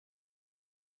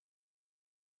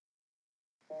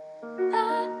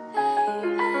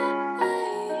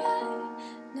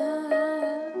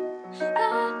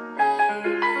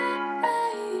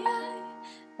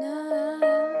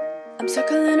I'm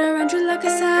circling around you like a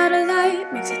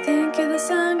satellite. Makes you think you're the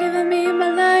sun, giving me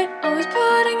my light. Always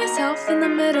putting yourself in the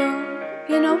middle.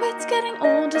 You know it's getting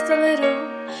old just a little.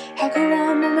 How can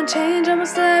one moment change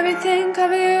almost everything?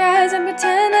 Cover your eyes and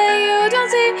pretend that you don't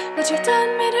see what you've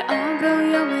done, made it all go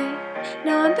your way.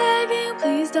 Now I'm begging,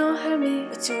 please don't hurt me.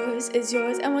 What's yours is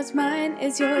yours, and what's mine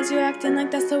is yours. You're acting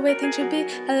like that's the way things should be.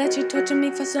 I let you torture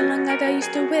me for so long, I got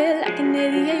used to it. Like an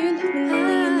idiot, you left me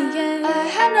lonely in the end. I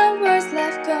have no words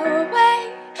left, go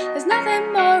away. There's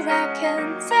nothing more I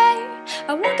can say.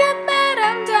 I won't get mad,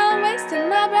 I'm done wasting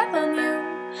my breath on you.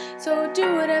 So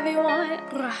do whatever you want.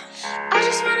 I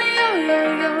just wanna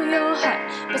yo heart,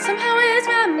 but somehow it's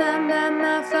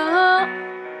my fault.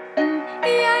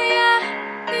 Yeah.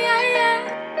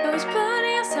 Always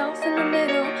putting yourself in the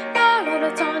middle. You're all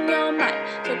that's on your mind,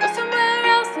 so go somewhere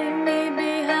else, leave me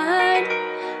behind.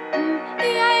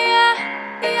 Yeah.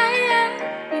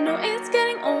 You know it's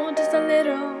getting old just a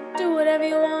little. Do whatever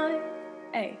you want.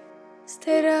 Hey.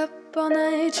 Stayed up all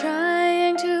night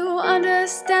trying to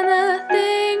understand the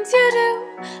things you do,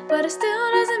 but it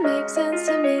still doesn't make sense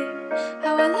to me.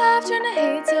 How I love trying to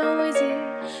hate so easy.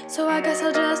 So I guess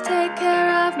I'll just take care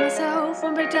of myself.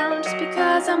 Won't break down just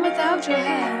because I'm without your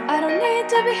help. I don't need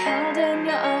to be held in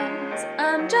your arms.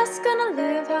 I'm just gonna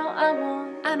live how I want.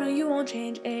 I know you won't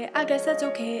change, I guess that's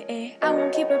okay, I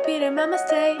won't keep repeating my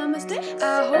mistakes.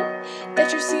 I hope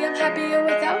that you see I'm happier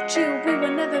without you. We were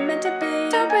never meant to be.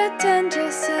 Don't pretend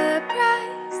you're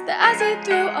surprised that I see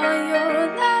through all your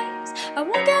lies. I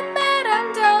won't get mad,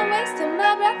 I'm done wasting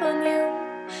my breath on you.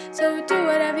 So do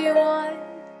whatever you want.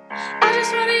 I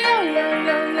just wanna yo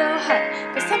heart,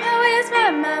 but somehow it's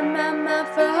my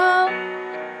fault.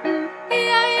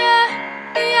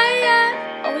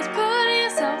 Yeah. Always putting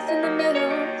yourself in the middle.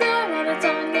 You're all that's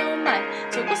on your mind,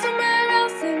 so go somewhere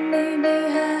else, leave me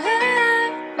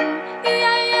behind.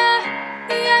 Yeah.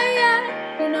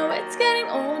 You know it's getting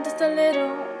old just a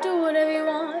little. Do whatever you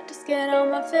want, just get on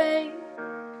my face.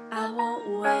 I won't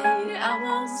wait, I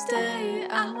won't stay.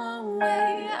 I won't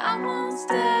wait, I won't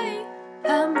stay.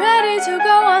 I'm ready to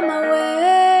go on my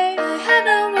way. I have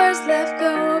no words left,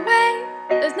 go away.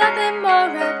 There's nothing more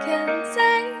I can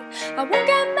say. I won't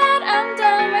get mad, I'm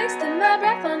done wasting my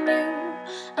breath on you.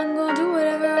 I'm gonna do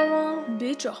whatever I want.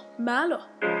 Bicho, malo.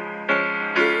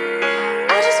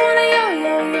 I just wanna yo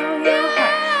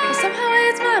heart, but somehow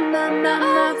it's my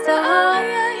fault.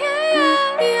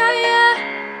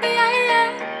 Yeah.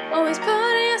 Always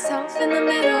putting yourself in the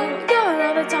middle. You're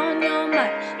all that's on your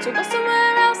mind, so go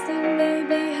somewhere else.